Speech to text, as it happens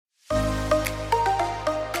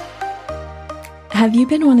Have you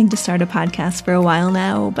been wanting to start a podcast for a while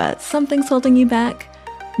now, but something's holding you back?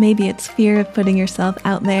 Maybe it's fear of putting yourself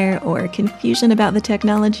out there or confusion about the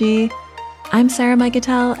technology. I'm Sarah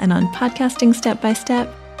Mikutel, and on Podcasting Step by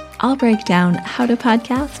Step, I'll break down how to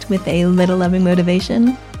podcast with a little loving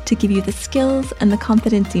motivation to give you the skills and the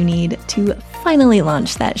confidence you need to finally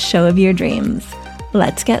launch that show of your dreams.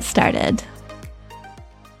 Let's get started.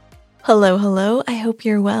 Hello. I hope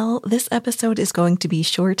you're well. This episode is going to be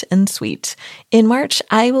short and sweet. In March,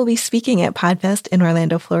 I will be speaking at PodFest in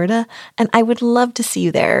Orlando, Florida, and I would love to see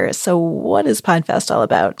you there. So what is PodFest all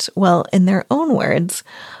about? Well, in their own words,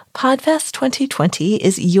 PodFest 2020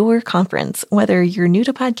 is your conference, whether you're new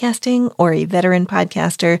to podcasting or a veteran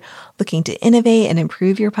podcaster looking to innovate and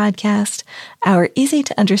improve your podcast. Our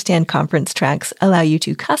easy-to-understand conference tracks allow you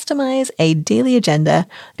to customize a daily agenda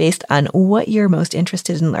based on what you're most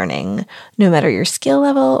interested in learning. No matter your skill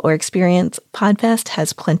level or experience, PodFest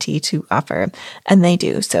has plenty to offer, and they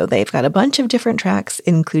do. So they've got a bunch of different tracks,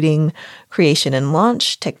 including creation and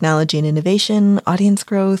launch, technology and innovation, audience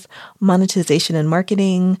growth, monetization and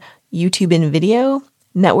marketing, YouTube and video,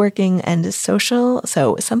 networking and social,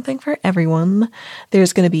 so something for everyone.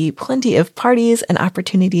 There's going to be plenty of parties and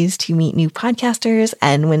opportunities to meet new podcasters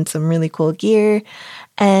and win some really cool gear.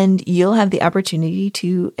 And you'll have the opportunity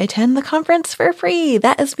to attend the conference for free.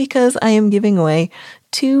 That is because I am giving away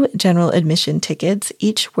 2 general admission tickets,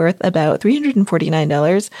 each worth about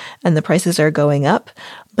 $349, and the prices are going up.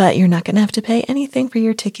 But you're not going to have to pay anything for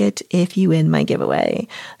your ticket if you win my giveaway.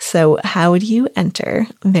 So how would you enter?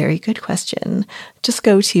 Very good question. Just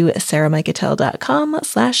go to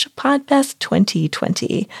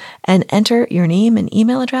sarahmikutel.com/podfest2020 and enter your name and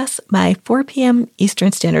email address by 4 p.m.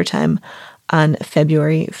 Eastern Standard Time on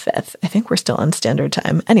February 5th. I think we're still on Standard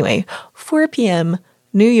Time. Anyway, 4 p.m.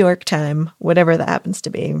 New York time, whatever that happens to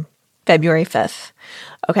be, February 5th.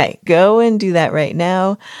 Okay, go and do that right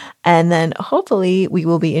now. And then hopefully we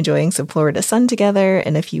will be enjoying some Florida sun together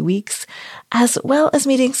in a few weeks, as well as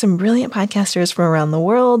meeting some brilliant podcasters from around the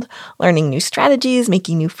world, learning new strategies,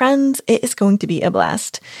 making new friends. It is going to be a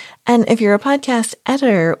blast. And if you're a podcast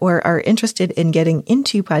editor or are interested in getting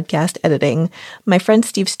into podcast editing, my friend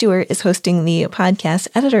Steve Stewart is hosting the Podcast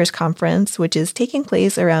Editors Conference, which is taking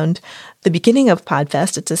place around the beginning of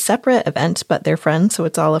PodFest. It's a separate event, but they're friends, so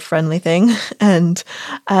it's all a friendly thing. And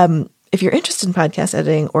if you're interested in podcast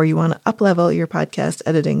editing or you want to up-level your podcast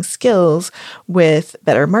editing skills with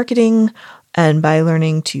better marketing and by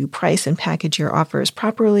learning to price and package your offers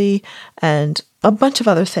properly and a bunch of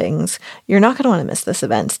other things, you're not going to want to miss this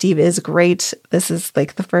event. Steve is great. This is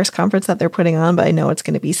like the first conference that they're putting on, but I know it's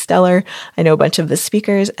going to be stellar. I know a bunch of the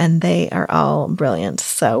speakers and they are all brilliant.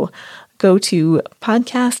 So go to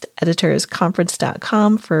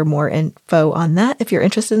podcasteditorsconference.com for more info on that if you're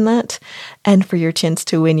interested in that. And for your chance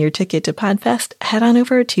to win your ticket to PodFest, head on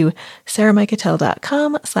over to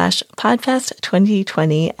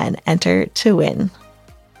sarahmikutel.com/podfest2020 and enter to win.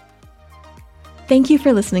 Thank you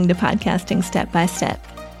for listening to Podcasting Step by Step.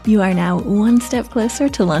 You are now one step closer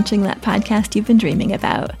to launching that podcast you've been dreaming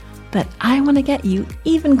about. But I want to get you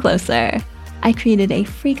even closer. I created a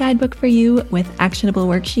free guidebook for you with actionable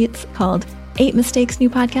worksheets called 8 Mistakes New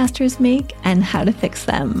Podcasters Make and How to Fix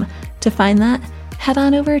Them. To find that, head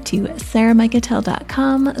on over to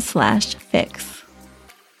sarahmikutel.com/fix.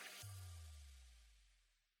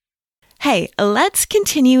 Hey, let's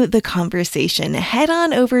continue the conversation. Head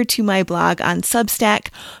on over to my blog on Substack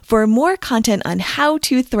for more content on how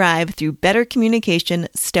to thrive through better communication,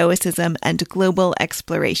 stoicism, and global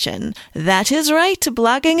exploration. That is right,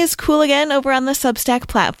 blogging is cool again over on the Substack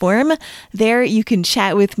platform. There you can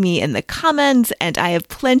chat with me in the comments, and I have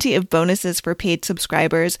plenty of bonuses for paid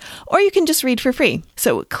subscribers, or you can just read for free.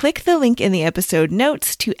 So click the link in the episode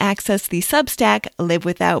notes to access the Substack Live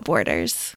Without Borders.